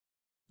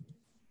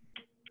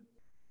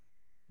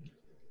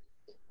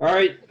All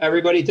right,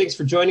 everybody. Thanks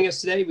for joining us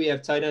today. We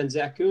have tight end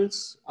Zack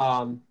Kuntz.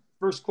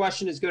 First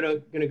question is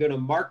going to go to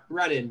Mark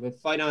Brennan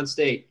with Fight on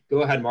State.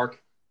 Go ahead, Mark.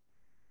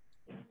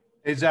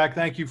 Hey, Zack,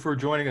 thank you for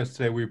joining us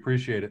today. We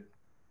appreciate it.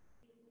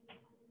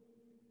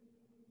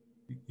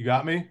 You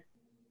got me?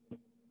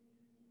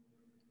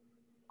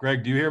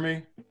 Greg, do you hear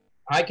me?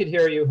 I could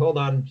hear you. Hold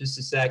on just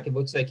a sec. It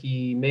looks like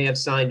he may have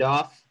signed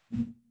off.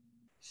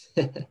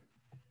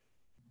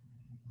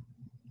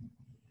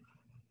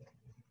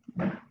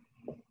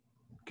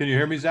 Can you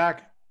hear me,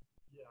 Zack?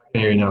 I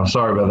can hear you now.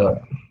 Sorry about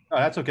that. Oh,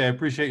 that's okay. I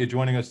appreciate you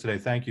joining us today.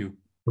 Thank you.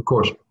 Of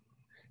course.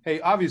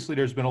 Hey, obviously,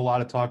 there's been a lot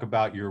of talk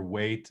about your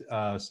weight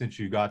since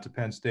you got to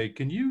Penn State.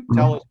 Can you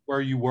tell us where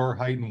you were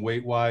height and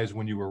weight-wise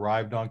when you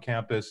arrived on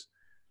campus,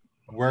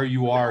 where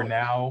you are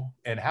now,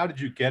 and how did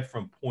you get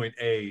from point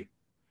A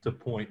to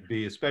point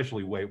B,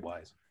 especially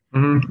weight-wise?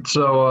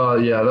 So,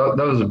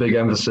 that was a big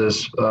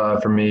emphasis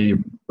for me,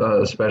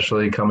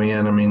 especially coming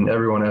in. I mean,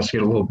 everyone has to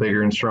get a little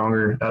bigger and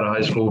stronger out of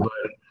high school, but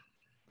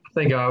I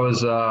think I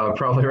was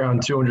probably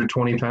around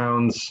 220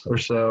 pounds or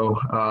so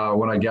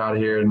when I got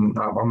here, and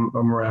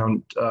I'm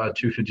around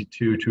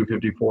 252,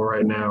 254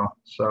 right now.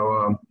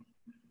 So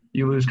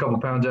you lose a couple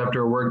pounds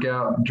after a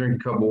workout, drink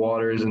a couple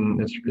waters,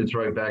 and it's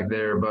right back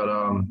there. But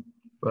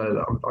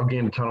I've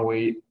gained a ton of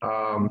weight.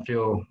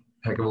 Feel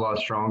a heck of a lot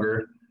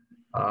stronger.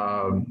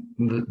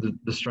 The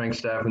strength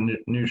staff and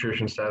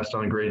nutrition staff's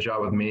done a great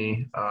job with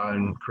me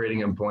in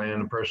creating a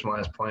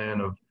personalized plan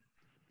of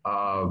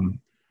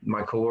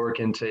my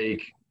caloric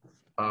intake,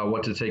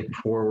 what to take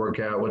before a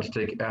workout, what to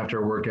take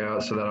after a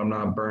workout, so that I'm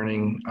not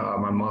burning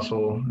my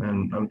muscle,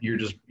 and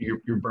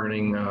you're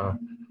burning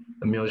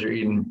the meals you're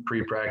eating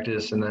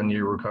pre-practice, and then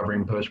you're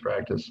recovering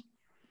post-practice.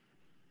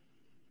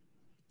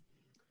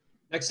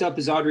 Next up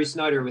is Audrey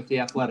Snyder with The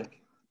Athletic.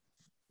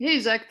 Hey,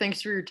 Zack,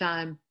 thanks for your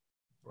time.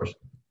 Of course.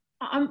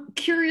 I'm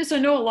curious. I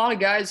know a lot of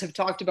guys have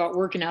talked about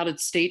working out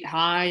at state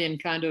high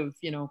and kind of,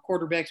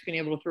 quarterbacks being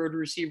able to throw to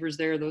receivers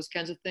there, those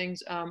kinds of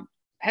things.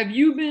 Have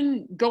you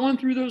been going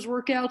through those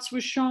workouts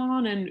with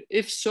Sean? And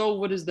if so,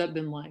 what has that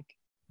been like?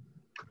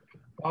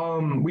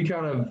 We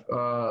kind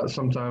of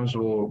sometimes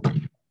we'll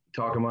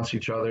talk amongst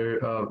each other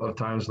of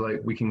times like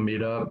we can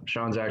meet up.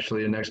 Sean's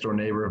actually a next door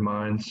neighbor of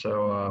mine,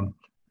 so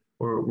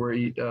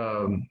we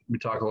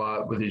talk a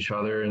lot with each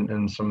other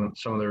and some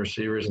of the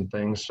receivers and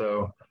things.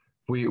 So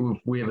we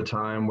have a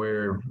time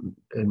where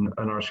in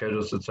our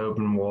schedules it's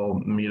open, we'll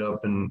meet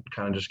up and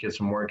kind of just get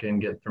some work in,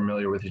 get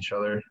familiar with each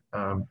other,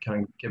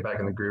 kind of get back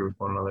in the groove with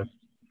one another.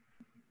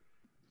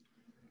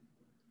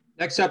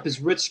 Next up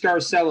is Rich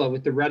Scarcella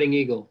with the Reading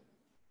Eagle.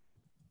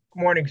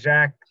 Good morning,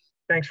 Zack.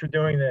 Thanks for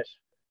doing this.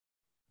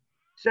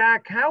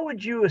 Zack, how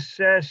would you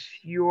assess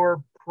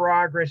your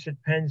progress at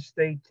Penn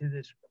State to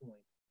this point?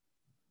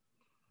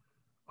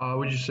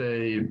 Would you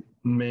say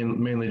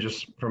mainly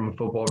just from a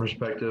football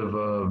perspective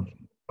of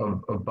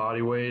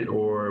body weight,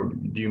 or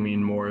do you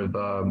mean more of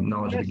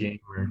knowledge of the game?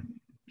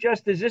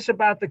 Just, is this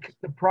about the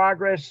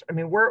progress? I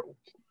mean,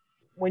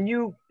 when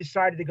you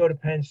decided to go to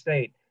Penn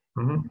State,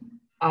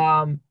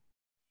 have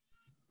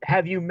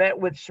you met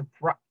with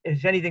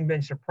has anything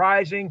been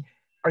surprising?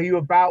 Are you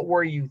about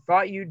where you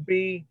thought you'd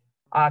be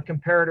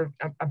comparative?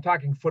 I'm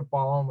talking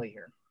football only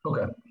here.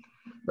 Okay.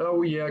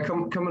 Oh yeah,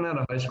 coming out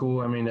of high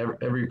school, I mean,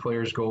 every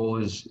player's goal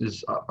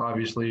is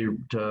obviously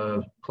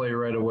to play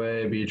right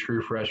away, be a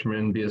true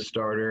freshman, be a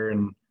starter,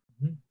 and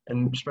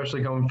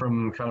especially coming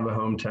from kind of a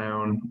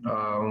hometown,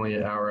 only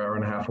an hour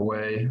and a half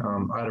away.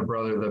 I had a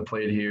brother that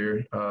played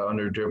here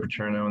under Joe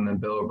Paterno and then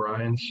Bill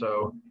O'Brien.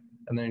 So,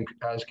 and then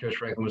as Coach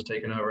Franklin was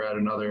taking over, I had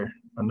another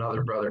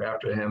brother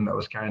after him that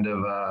was kind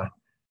of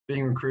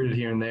being recruited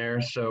here and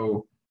there.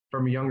 So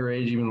from a younger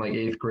age, even like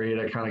eighth grade,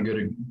 I kind of got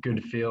a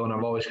good feel, and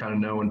I've always kind of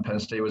known what Penn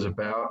State was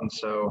about. And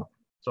so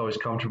it's always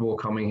comfortable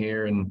coming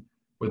here. And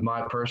with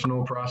my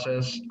personal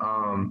process,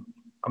 I'm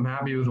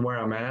happy with where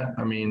I'm at.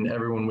 I mean,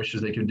 everyone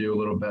wishes they could do a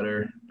little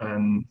better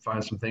and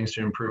find some things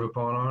to improve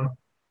upon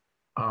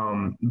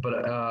on.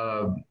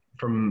 But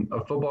from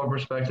a football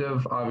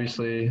perspective,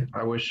 obviously,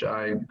 I wish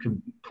I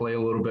could play a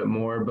little bit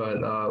more,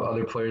 but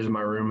other players in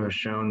my room have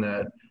shown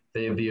that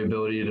they have the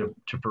ability to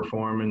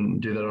perform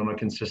and do that on a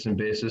consistent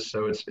basis.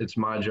 So it's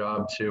my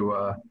job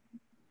to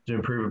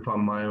improve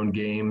upon my own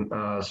game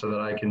so that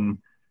I can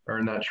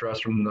earn that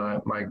trust from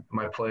the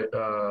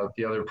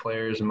other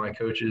players and my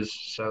coaches,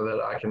 so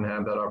that I can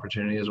have that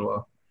opportunity as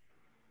well.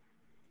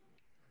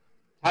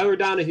 Tyler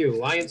Donahue,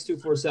 Lions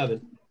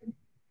 247.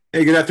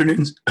 Hey, good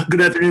afternoon.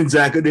 Good afternoon,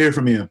 Zack. Good to hear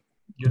from you.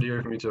 Good to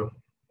hear from you too.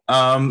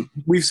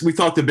 We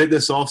talked a bit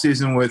this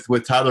offseason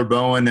with Tyler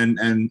Bowen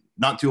and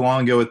not too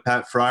long ago with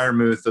Pat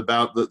Freiermuth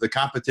about the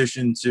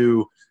competition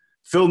to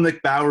fill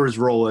Nick Bauer's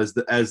role as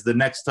the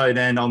next tight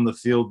end on the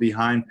field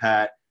behind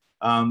Pat.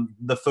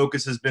 The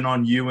focus has been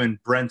on you and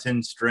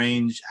Brenton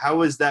Strange.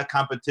 How has that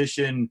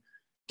competition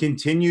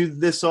continued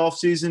this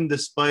offseason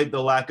despite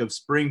the lack of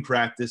spring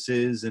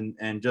practices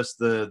and just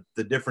the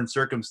different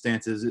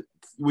circumstances?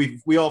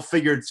 We all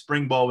figured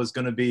spring ball was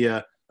going to be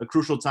a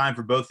crucial time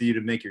for both of you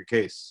to make your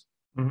case.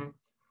 Mm-hmm.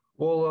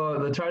 Well,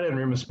 the tight end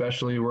room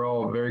especially, we're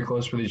all very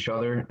close with each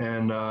other,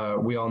 and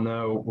we all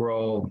know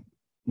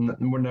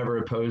we're never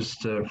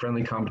opposed to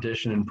friendly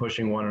competition and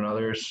pushing one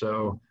another.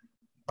 So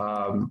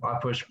I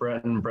push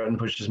Breton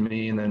pushes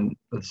me, and then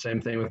the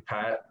same thing with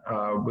Pat.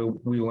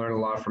 We learn a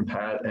lot from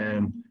Pat,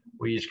 and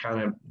we each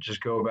kind of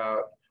just go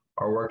about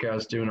our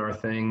workouts, doing our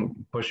thing,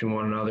 pushing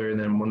one another, and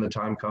then when the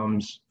time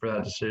comes for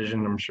that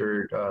decision, I'm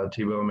sure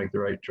Tebow will make the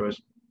right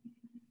choice.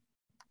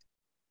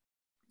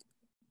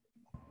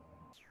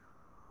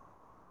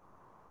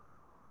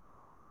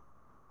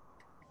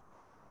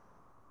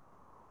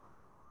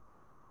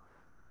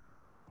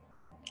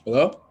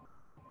 Hello?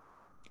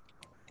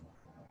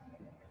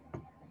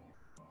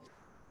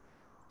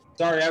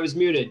 Sorry, I was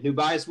muted.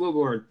 Nubias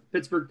Wilborn,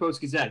 Pittsburgh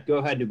Post-Gazette. Go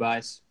ahead,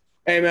 Nubias.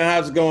 Hey, man,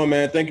 how's it going,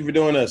 man? Thank you for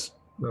doing this.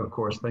 Of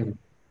course, thank you.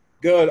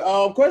 Good.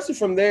 Question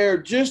from there,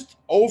 just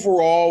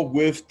overall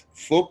with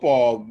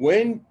football,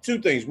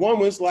 two things. One,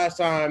 when's the last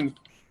time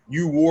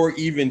you wore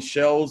even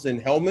shells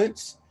and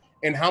helmets?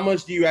 And how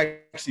much do you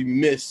actually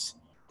miss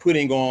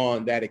putting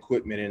on that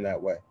equipment in that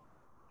way?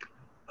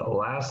 The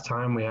last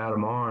time we had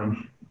them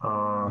on,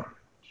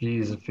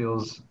 it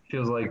feels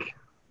like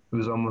it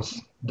was almost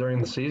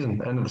during the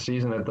season, end of the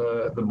season at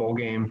the bowl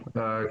game,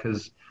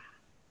 because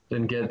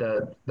didn't get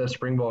that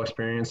spring ball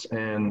experience,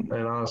 and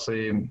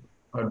honestly,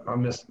 I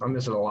miss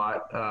it a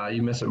lot.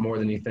 You miss it more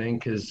than you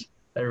think, because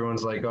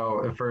everyone's like,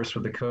 oh, at first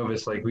with the COVID,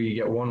 it's like we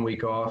get 1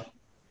 week off.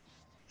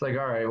 It's like,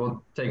 all right,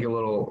 we'll take a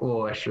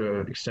little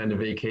extra extended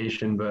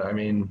vacation, but I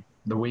mean,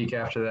 the week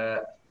after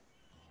that,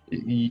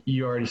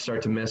 you already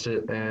start to miss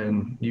it,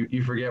 and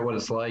you forget what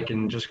it's like.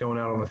 And just going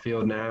out on the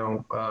field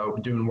now,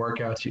 doing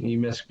workouts, you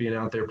miss being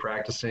out there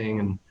practicing.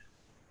 And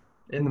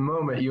in the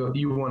moment,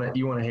 you want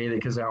to hate it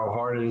because how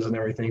hard it is and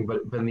everything.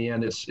 But in the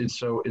end, it's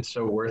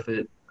so worth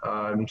it.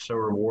 So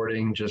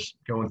rewarding just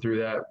going through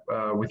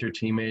that with your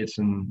teammates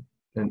and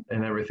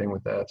everything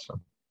with that. So.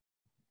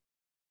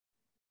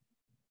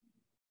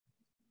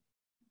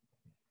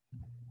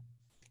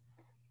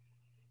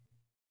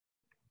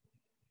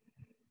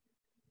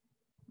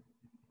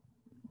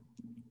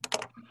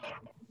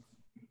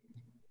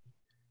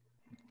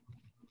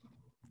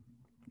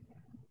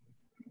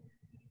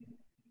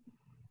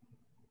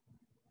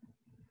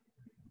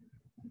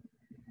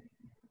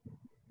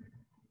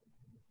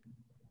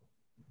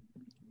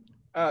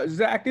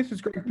 Zach, this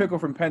is Greg Pickle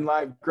from Penn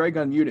Live. Greg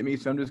unmuted me,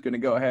 so I'm just going to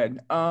go ahead.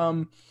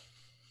 What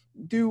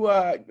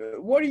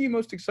are you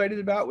most excited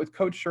about with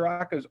Coach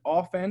Shiraka's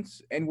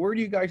offense, and where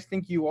do you guys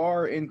think you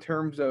are in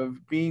terms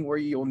of being where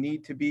you'll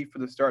need to be for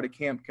the start of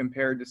camp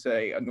compared to,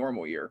 say, a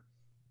normal year?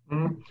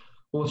 Mm-hmm.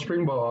 Well,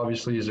 spring ball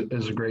obviously is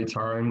a great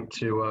time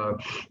to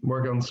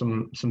work on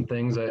some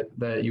things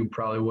that you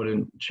probably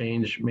wouldn't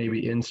change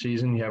maybe in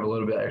season. You have a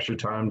little bit extra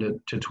time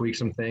to tweak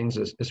some things,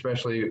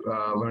 especially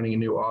learning a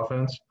new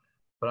offense.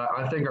 But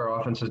I think our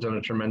offense has done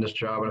a tremendous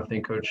job, and I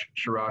think Coach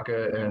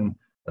Shiraka and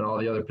all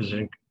the other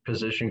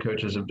position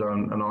coaches have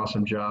done an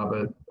awesome job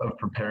of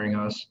preparing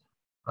us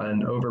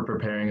and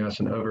over-preparing us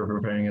and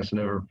over-preparing us and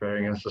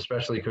over-preparing us,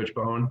 especially Coach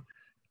Bowen.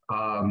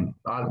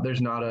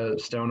 There's not a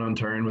stone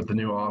unturned with the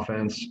new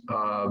offense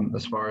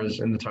as far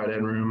as in the tight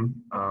end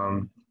room.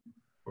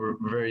 We're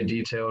very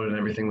detailed in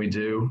everything we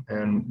do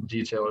and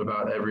detailed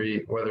about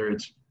whether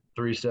it's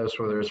 3 steps,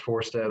 whether it's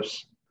 4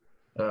 steps.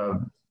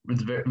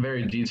 It's very,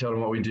 very detailed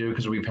in what we do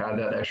because we've had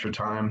that extra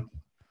time.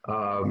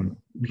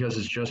 Because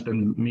it's just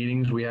been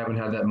meetings, we haven't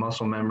had that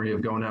muscle memory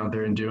of going out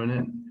there and doing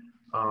it.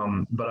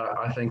 But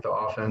I think the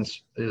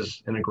offense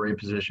is in a great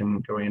position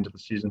going into the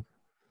season.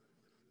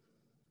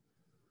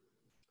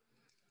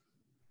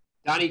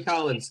 Donnie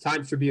Collins,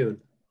 Times Tribune.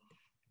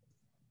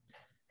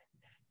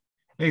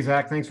 Hey,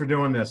 Zach, thanks for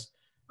doing this.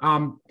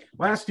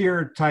 Last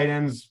year, tight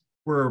ends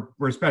were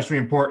especially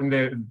important.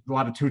 There a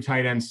lot of 2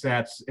 tight end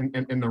sets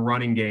in the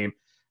running game.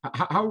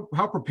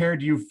 How prepared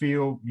do you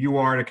feel you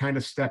are to kind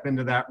of step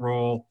into that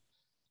role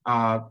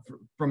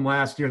from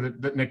last year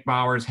that Nick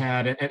Bowers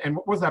had? And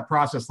what was that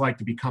process like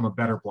to become a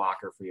better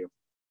blocker for you?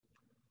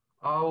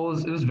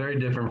 It was very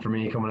different for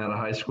me coming out of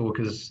high school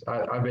because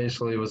I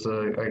basically was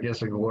I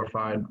guess a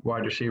glorified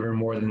wide receiver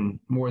more than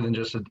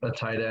just a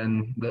tight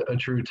end, a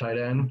true tight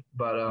end.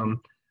 But I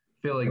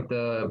feel like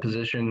the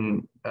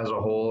position as a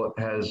whole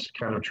has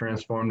kind of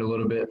transformed a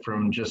little bit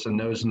from just a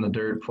nose in the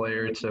dirt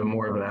player to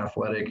more of an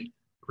athletic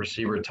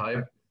receiver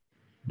type.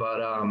 But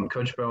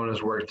Coach Bowen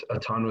has worked a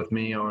ton with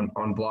me on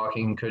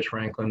blocking. Coach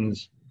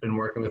Franklin's been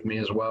working with me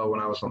as well when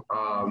I was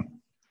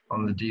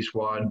on the D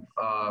squad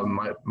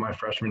my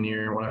freshman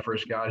year when I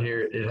first got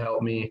here. It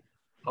helped me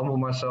humble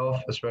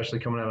myself, especially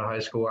coming out of high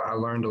school. I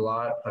learned a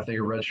lot. I think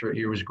a redshirt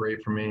year was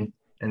great for me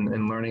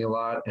and learning a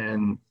lot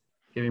and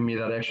giving me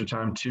that extra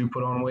time to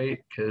put on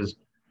weight because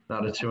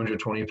not a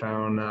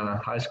 220-pound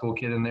high school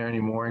kid in there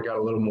anymore. I got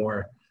a little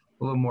more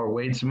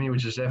weight to me,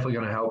 which is definitely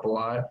going to help a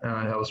lot.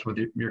 It helps with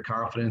your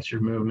confidence,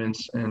 your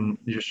movements, and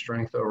your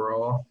strength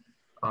overall.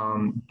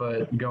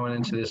 But going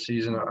into this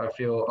season, I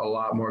feel a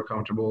lot more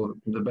comfortable,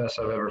 the best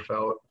I've ever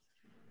felt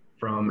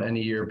from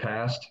any year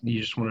past. You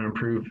just want to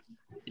improve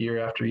year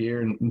after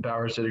year, and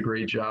Bowers did a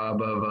great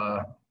job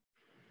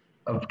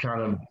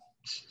kind of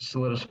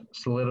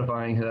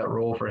solidifying that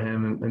role for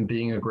him and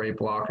being a great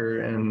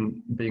blocker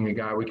and being a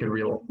guy we could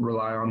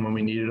rely on when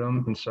we needed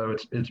him. And so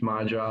it's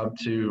my job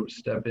to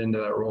step into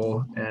that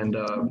role and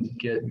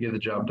get the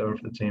job done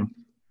for the team.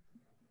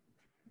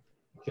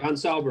 John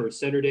Sauber,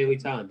 Center Daily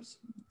Times.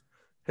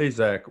 Hey,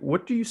 Zach,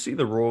 what do you see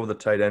the role of the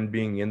tight end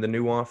being in the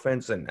new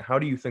offense, and how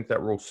do you think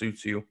that role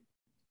suits you?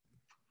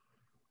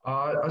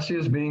 I see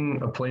us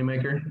being a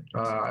playmaker.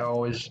 I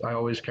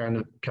always kind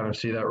of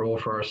see that role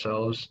for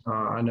ourselves.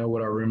 I know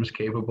what our room is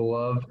capable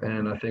of,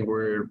 and I think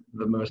we're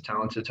the most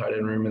talented tight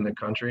end room in the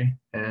country.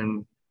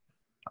 And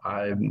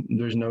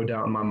there's no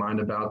doubt in my mind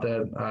about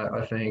that.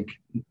 I think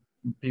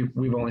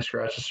we've only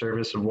scratched the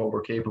surface of what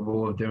we're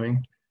capable of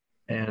doing.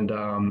 And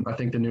I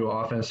think the new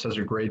offense does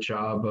a great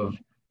job of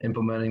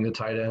implementing the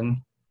tight end,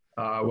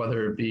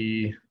 whether it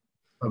be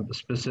a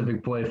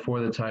specific play for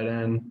the tight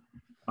end,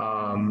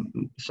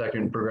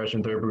 second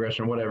progression, third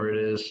progression, whatever it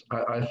is.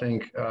 I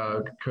think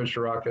Coach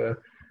Shiraka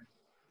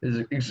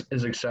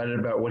is excited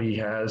about what he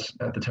has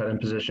at the tight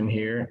end position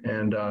here.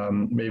 And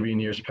maybe in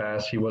years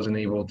past, he wasn't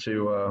able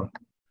to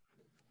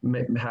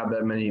have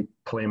that many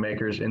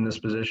playmakers in this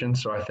position.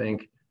 So I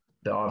think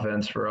the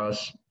offense for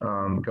us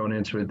going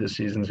into it this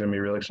season is going to be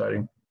real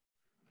exciting.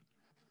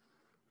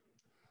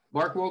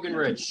 Mark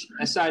Wogenrich,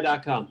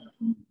 SI.com.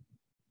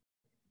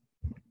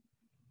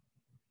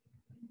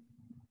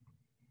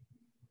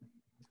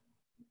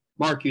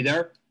 Mark, you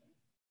there?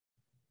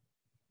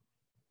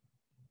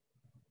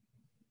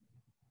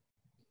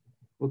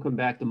 We'll come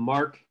back to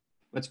Mark.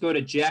 Let's go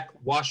to Jack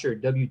Washer,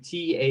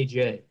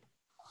 WTAJ.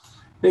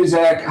 Hey,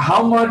 Zach,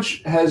 how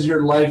much has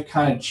your life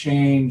kind of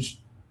changed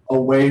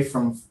away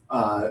from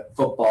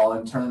football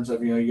in terms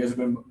of, you guys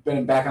have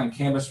been back on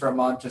campus for a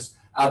month, just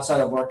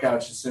outside of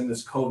workouts, just in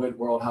this COVID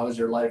world, how has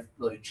your life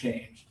really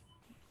changed?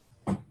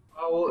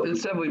 Well,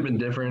 it's definitely been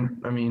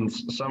different. I mean,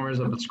 summers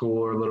up at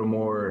school are a little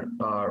more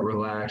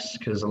relaxed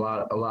because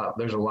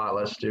there's a lot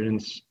less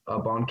students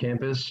up on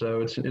campus,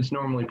 so it's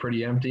normally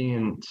pretty empty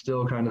and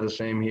still kind of the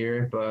same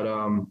here. But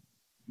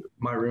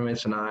my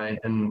roommates and I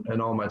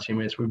and all my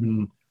teammates, we've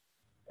been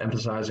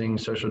emphasizing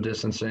social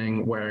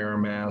distancing, wearing our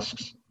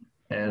masks,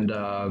 and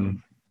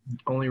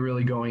only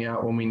really going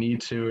out when we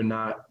need to,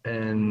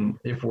 and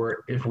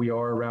if we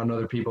are around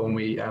other people and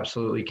we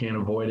absolutely can't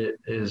avoid it,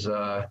 is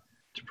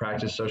to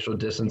practice social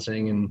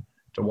distancing and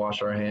to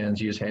wash our hands,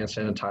 use hand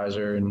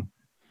sanitizer,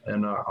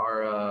 and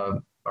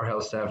our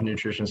health staff,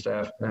 nutrition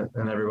staff,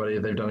 and everybody,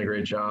 they've done a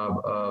great job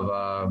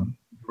of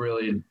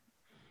really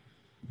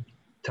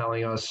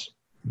telling us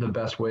the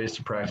best ways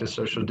to practice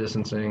social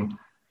distancing,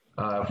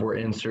 if we're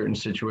in certain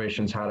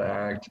situations, how to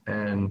act,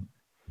 and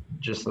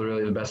just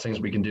really the best things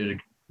we can do to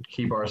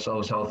keep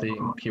ourselves healthy,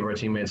 keep our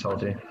teammates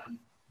healthy.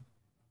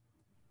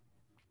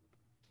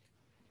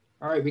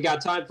 All right, we got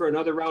time for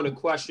another round of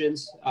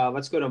questions.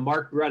 Let's go to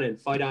Mark Brennan,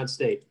 Fight On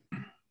State.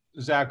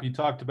 Zach, you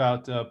talked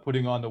about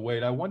putting on the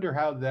weight. I wonder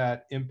how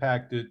that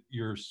impacted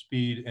your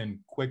speed and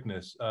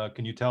quickness.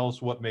 Can you tell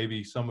us what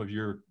maybe some of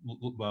your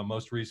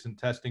most recent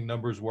testing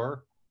numbers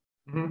were?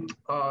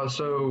 Mm-hmm.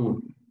 So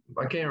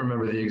I can't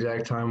remember the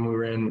exact time we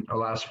were in our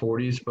last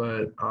 40s,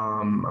 but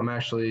I'm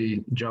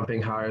actually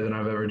jumping higher than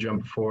I've ever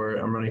jumped before.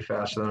 I'm running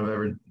faster than I've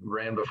ever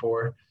ran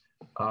before.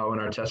 When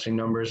our testing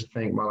numbers, I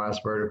think my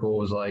last vertical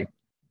was like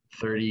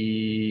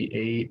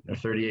 38 or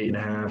 38 and a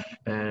half,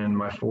 and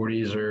my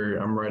 40s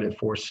I'm right at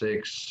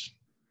 4.6.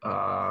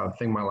 I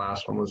think my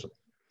last one was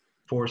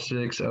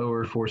 4.60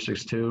 or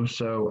 4.62.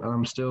 So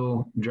I'm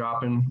still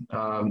dropping.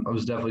 I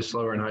was definitely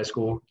slower in high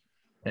school.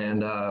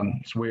 And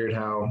it's weird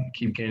how I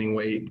keep gaining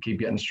weight, keep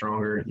getting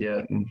stronger,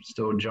 yet I'm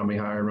still jumping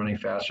higher, running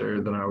faster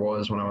than I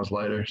was when I was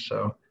lighter.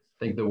 So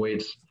I think the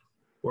weight's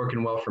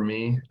working well for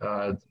me.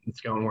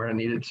 It's going where I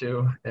need it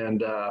to,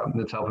 and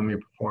it's helping me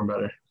perform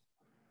better.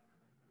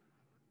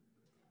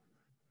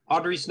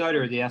 Audrey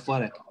Snyder, The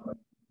Athletic.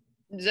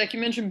 Zach, you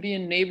mentioned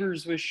being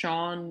neighbors with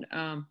Sean.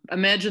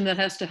 Imagine that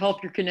has to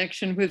help your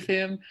connection with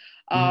him.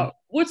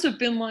 What's it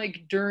been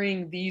like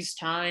during these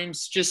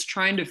times, just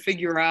trying to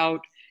figure out,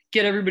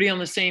 get everybody on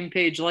the same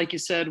page, like you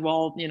said,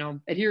 while,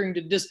 adhering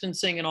to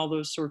distancing and all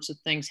those sorts of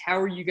things? How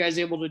are you guys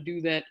able to do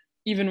that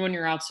even when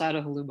you're outside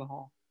of Haluba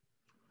Hall?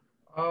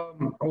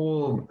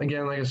 Well,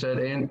 again, like I said,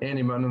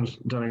 Andy Munham's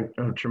done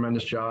a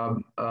tremendous job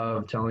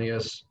of telling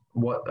us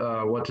what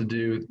to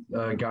do,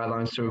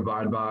 guidelines to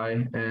abide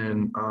by.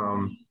 And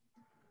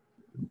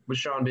with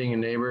Sean being a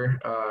neighbor,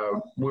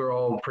 we're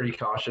all pretty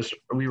cautious.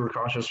 We were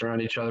cautious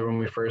around each other when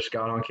we first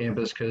got on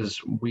campus because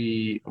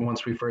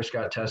once we first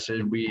got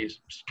tested, we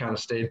kind of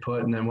stayed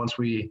put. And then once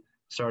we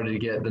started to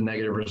get the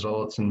negative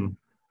results, and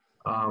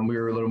we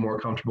were a little more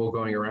comfortable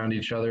going around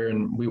each other,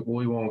 and we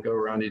won't go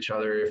around each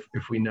other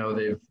if we know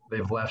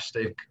they've left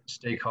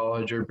state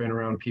college or been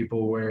around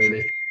people where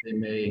they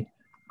may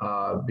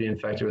be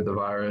infected with the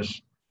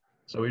virus.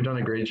 So we've done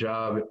a great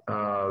job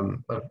of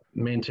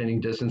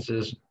maintaining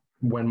distances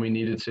when we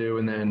needed to,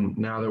 and then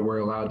now that we're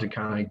allowed to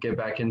kind of get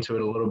back into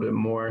it a little bit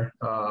more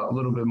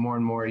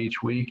and more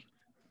each week,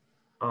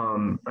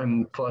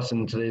 And plus,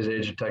 in today's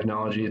age of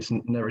technology, it's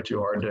never too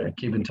hard to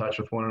keep in touch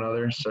with one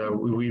another. So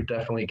we've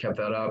definitely kept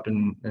that up.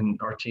 And in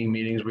our team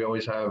meetings, we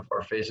always have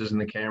our faces in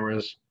the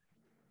cameras,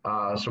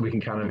 so we can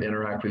kind of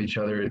interact with each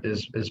other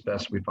as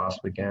best we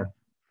possibly can.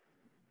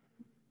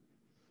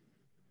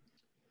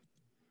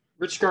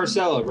 Rich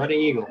Garcella, Reading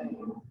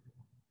Eagle.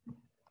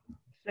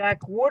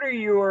 Zach, what are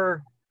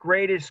your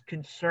greatest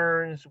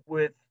concerns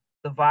with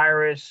the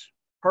virus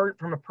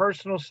from a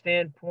personal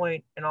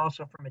standpoint and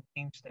also from a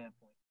team standpoint?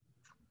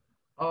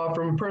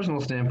 From a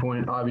personal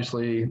standpoint,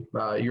 obviously,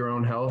 your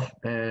own health,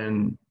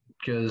 and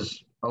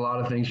because a lot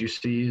of things you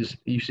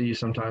see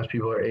sometimes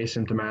people are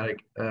asymptomatic.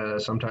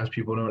 Sometimes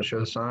people don't show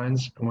the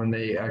signs when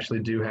they actually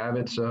do have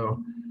it.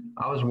 So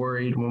I was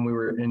worried when we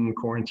were in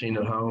quarantine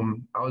at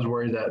home. I was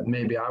worried that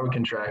maybe I would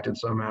contract it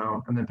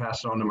somehow and then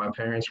pass it on to my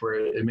parents, where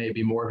it may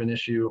be more of an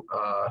issue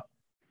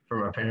for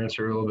my parents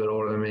who are a little bit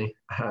older than me.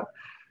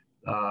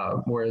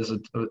 Whereas a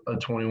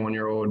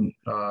 21-year-old,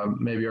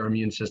 maybe our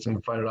immune system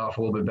can fight it off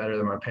a little bit better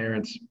than my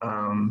parents.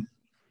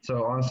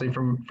 So honestly,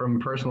 from a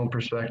personal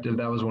perspective,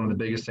 that was one of the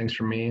biggest things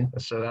for me.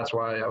 So that's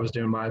why I was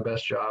doing my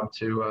best job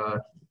to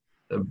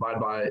abide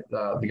by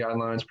the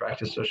guidelines,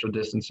 practice social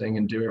distancing,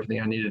 and do everything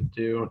I needed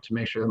to do to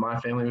make sure that my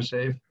family was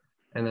safe.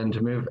 And then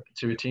to move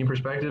to a team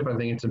perspective, I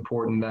think it's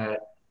important that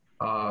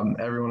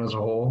everyone as a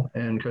whole,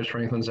 and Coach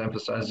Franklin's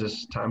emphasized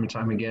this time and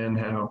time again,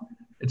 how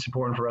it's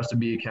important for us to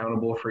be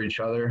accountable for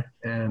each other.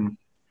 And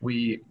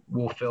we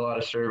will fill out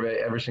a survey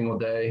every single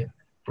day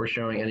if we're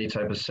showing any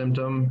type of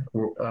symptom,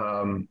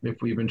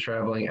 if we've been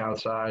traveling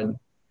outside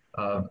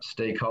of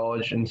state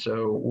college. And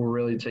so we're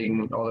really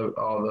taking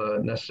all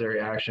the necessary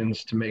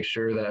actions to make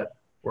sure that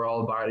we're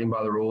all abiding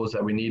by the rules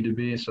that we need to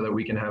be so that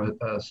we can have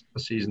a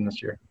season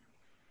this year.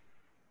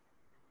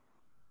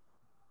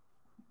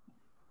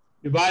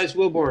 Tobias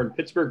Wilborn,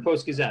 Pittsburgh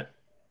Post-Gazette.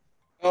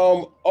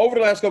 Over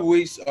the last couple of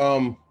weeks,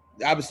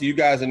 obviously you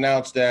guys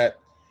announced that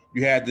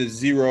you had the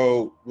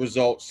 0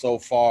 results so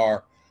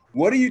far.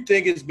 What do you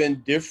think has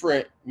been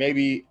different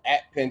maybe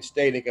at Penn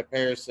State in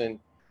comparison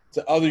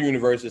to other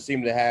universities that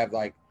seem to have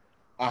like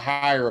a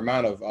higher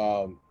amount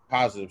of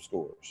positive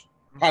scores,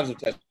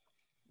 positive tests?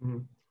 Mm-hmm.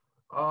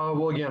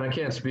 Well, again, I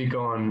can't speak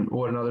on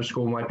what another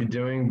school might be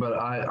doing, but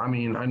I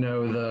mean, I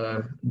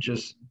know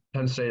just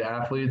Penn State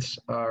athletes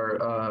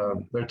are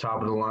they're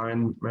top of the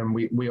line, and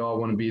we all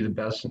want to be the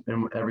best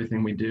in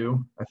everything we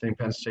do. I think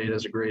Penn State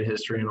has a great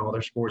history in all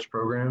their sports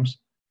programs,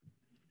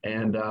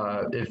 and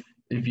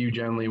if you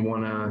generally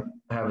want to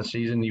have a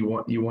season, you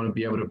want to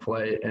be able to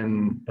play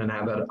and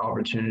have that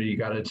opportunity. You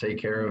got to take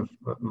care of,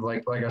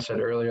 like I said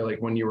earlier,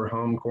 like when you were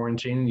home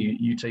quarantining,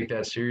 you take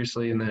that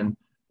seriously, and then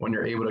when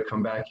you're able to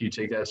come back, you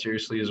take that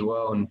seriously as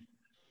well, and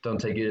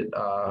don't take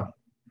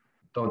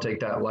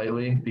that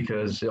lightly,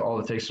 because all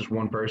it takes is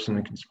one person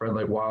that can spread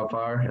like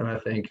wildfire. And I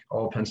think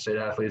all Penn State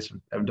athletes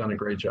have done a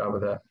great job of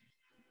that.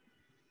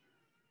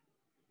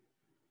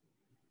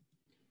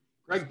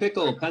 Greg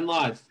Pickle, Penn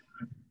Live.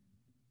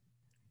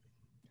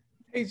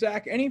 Hey,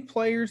 Zach, any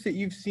players that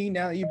you've seen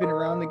now that you've been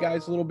around the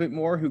guys a little bit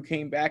more who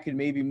came back in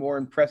maybe more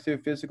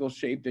impressive physical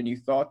shape than you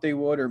thought they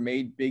would, or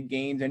made big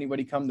gains?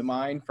 Anybody come to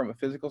mind from a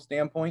physical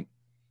standpoint?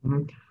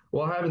 Mm-hmm.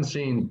 Well, I haven't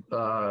seen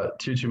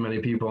too many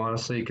people,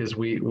 honestly, because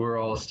we're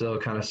all still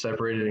kind of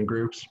separated in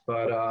groups.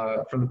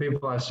 But from the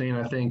people I've seen,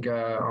 I think,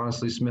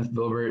 honestly, Smith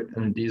Vilbert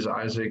and Adiza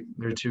Isaac,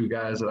 they're two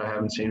guys that I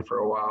haven't seen for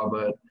a while,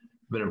 but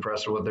been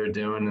impressed with what they're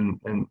doing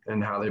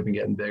and how they've been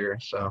getting bigger.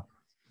 So.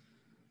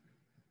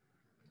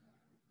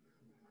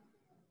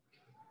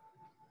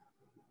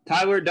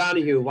 Tyler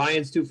Donahue,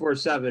 Lions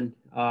 247.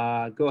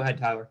 Go ahead,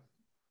 Tyler.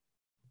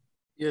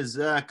 Yeah,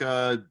 Zach,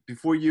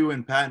 before you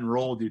and Pat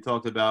enrolled, you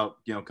talked about,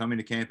 coming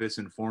to campus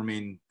and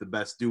forming the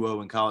best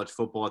duo in college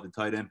football at the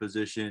tight end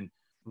position.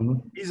 Mm-hmm.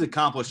 He's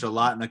accomplished a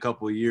lot in a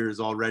couple of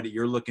years already.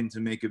 You're looking to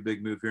make a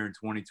big move here in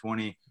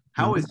 2020.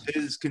 How has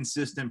his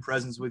consistent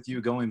presence with you,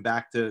 going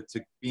back to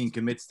being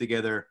commits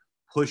together,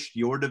 pushed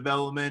your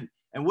development?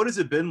 And what has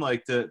it been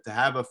like to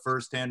have a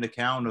firsthand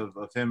account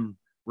of him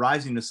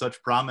rising to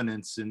such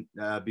prominence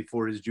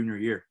before his junior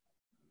year?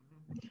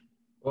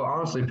 Well,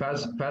 honestly,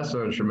 Pat's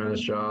done a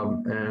tremendous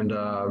job, and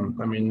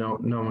I mean, no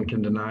one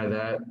can deny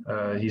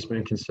that. He's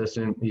been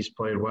consistent. He's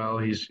played well.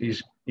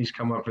 He's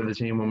come up for the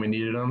team when we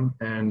needed him,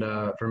 and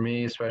for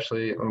me,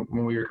 especially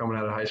when we were coming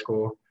out of high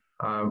school,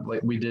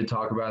 like we did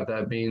talk about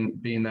that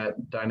being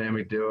that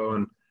dynamic duo,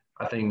 and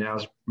I think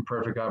now's a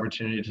perfect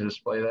opportunity to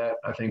display that.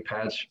 I think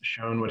Pat's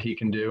shown what he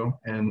can do,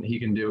 and he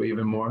can do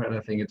even more, and I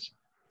think it's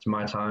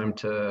my time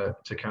to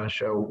kind of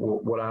show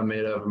what I'm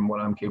made of and what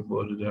I'm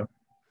capable to do.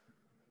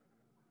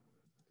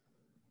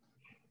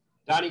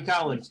 Donnie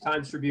Collins,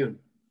 Times Tribune.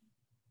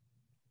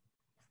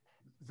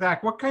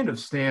 Zach, what kind of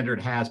standard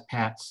has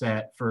Pat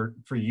set for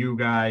you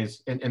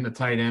guys in the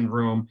tight end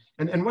room?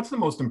 And what's the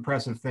most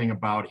impressive thing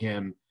about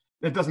him?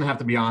 It doesn't have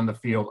to be on the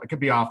field. It could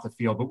be off the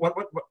field. But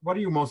what are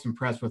you most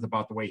impressed with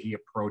about the way he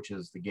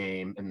approaches the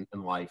game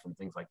and life and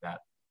things like that?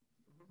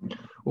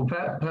 Well,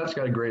 Pat's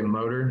got a great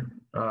motor.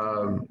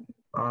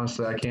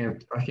 Honestly, I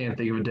can't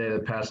think of a day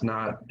that Pat's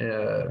not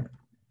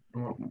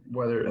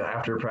whether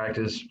after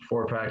practice,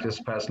 before practice,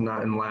 past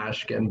nut and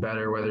lash, getting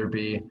better, whether it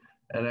be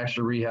an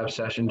extra rehab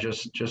session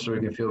just so he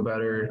can feel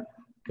better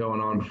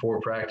going on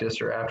before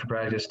practice or after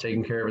practice,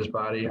 taking care of his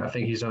body. I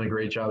think he's done a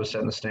great job of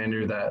setting the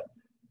standard that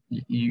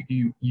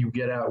you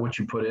get out what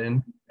you put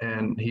in,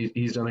 and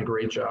he's done a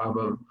great job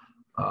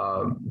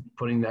of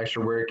putting the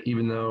extra work.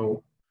 Even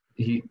though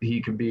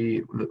he could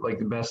be like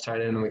the best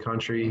tight end in the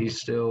country, he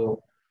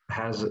still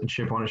has a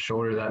chip on his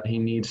shoulder that he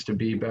needs to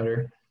be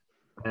better,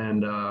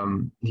 and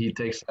he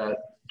takes that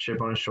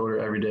chip on his shoulder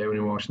every day when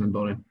he walks in the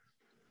building.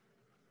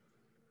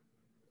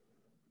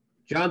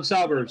 John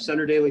Sauber,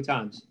 Center Daily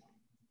Times.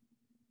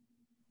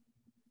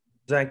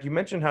 Zack, you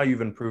mentioned how you've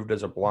improved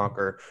as a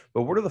blocker,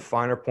 but what are the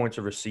finer points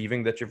of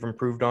receiving that you've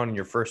improved on in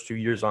your first 2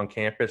 years on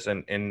campus,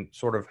 and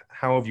sort of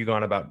how have you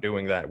gone about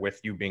doing that with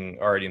you being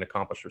already an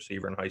accomplished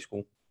receiver in high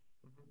school?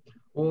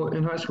 Well,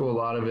 in high school, a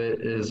lot of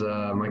it is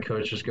my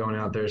coach just going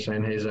out there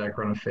saying, "Hey, Zack,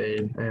 run a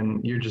fade,"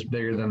 and you're just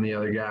bigger than the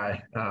other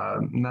guy.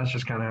 And that's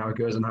just kind of how it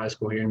goes in high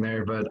school here and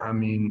there. But, I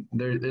mean,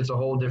 it's a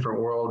whole different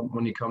world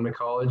when you come to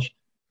college.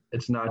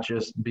 It's not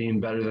just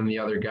being better than the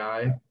other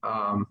guy.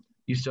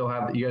 You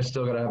guys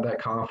still got to have that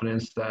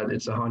confidence that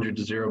it's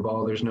 100-0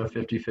 ball. There's no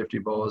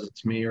 50-50 balls.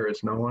 It's me or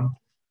it's no one.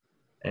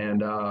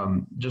 And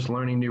just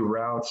learning new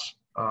routes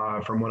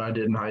from what I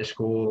did in high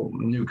school,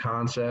 new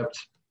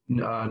concepts. You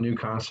got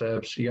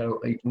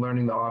to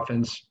learning the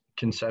offense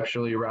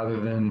conceptually rather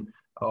than,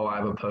 oh, I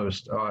have a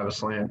post, oh, I have a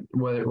slant.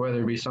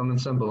 Whether it be something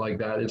simple like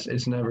that,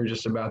 it's never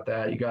just about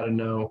that. You got to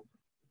know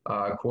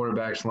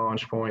quarterback's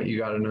launch point. You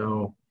got to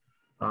know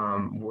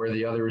where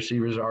the other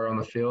receivers are on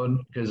the field,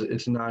 because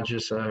it's not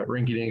just a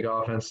rinky-dink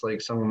offense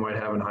like someone might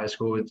have in high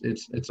school.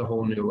 It's a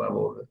whole new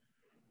level of it.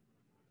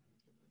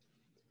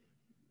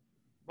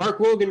 Mark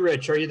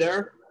Wogenrich, are you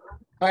there?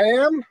 I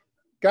am.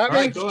 Got All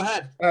me? right, go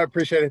ahead. I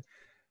appreciate it.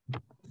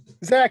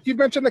 Zach, you've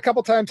mentioned a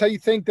couple times how you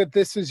think that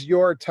this is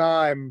your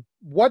time.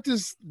 What do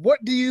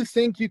you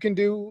think you can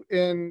do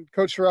in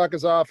Coach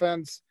Shiraka's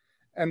offense,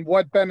 and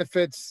what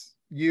benefits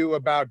you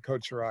about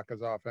Coach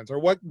Shiraka's offense, or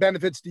what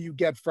benefits do you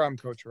get from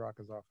Coach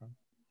Shiraka's offense?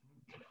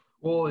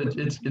 Well,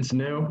 it's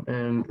new,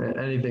 and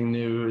anything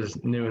new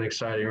is new and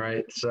exciting,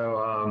 right?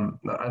 So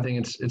I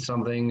think it's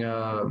something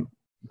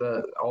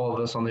that all of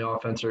us on the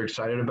offense are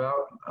excited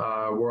about.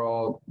 We're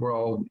all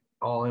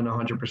in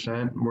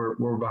 100%.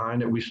 We're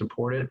behind it. We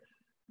support it.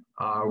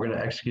 We're going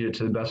to execute it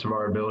to the best of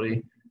our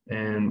ability.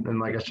 And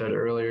like I said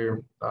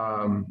earlier,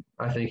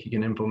 I think he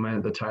can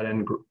implement the tight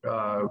end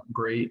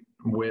great,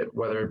 with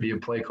whether it be a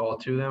play call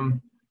to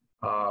them,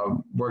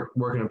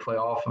 working a play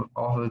off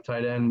of the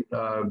tight end,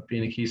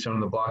 being a keystone in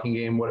the blocking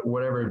game,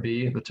 whatever it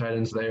be, the tight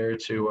end's there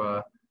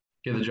to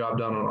get the job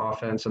done on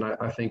offense. And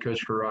I think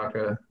Coach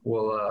Shiraka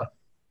will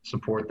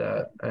support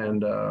that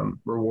and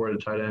reward a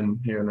tight end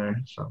here and there.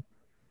 So.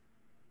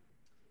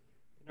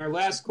 Our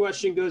last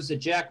question goes to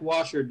Jack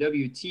Washer,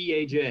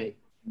 WTAJ.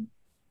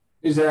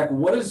 Hey, Zack,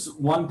 what is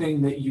one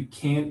thing that you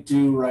can't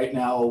do right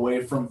now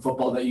away from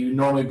football that you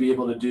normally be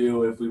able to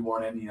do if we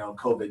weren't in,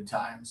 COVID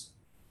times?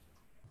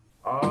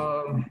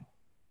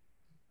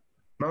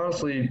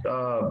 Honestly,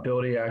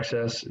 building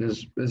access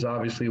is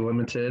obviously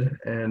limited,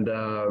 and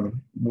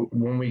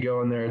when we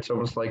go in there, it's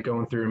almost like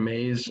going through a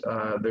maze.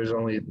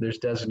 There's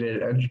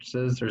designated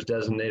entrances, there's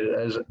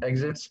designated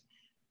exits,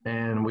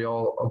 and we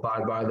all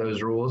abide by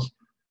those rules.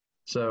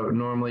 So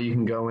normally you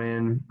can go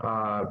in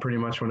pretty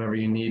much whenever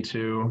you need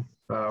to,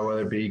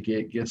 whether it be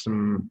get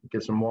some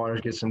water,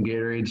 get some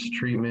Gatorades,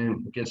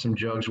 treatment, get some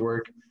jugs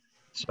work.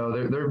 So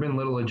there have been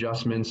little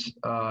adjustments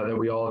that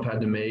we all have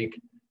had to make,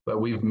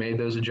 but we've made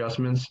those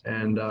adjustments,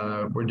 and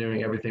we're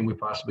doing everything we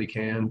possibly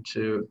can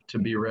to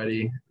be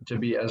ready, to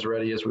be as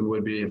ready as we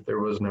would be if there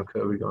was no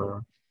COVID going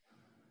on.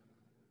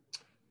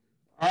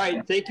 All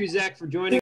right. Thank you, Zack, for joining.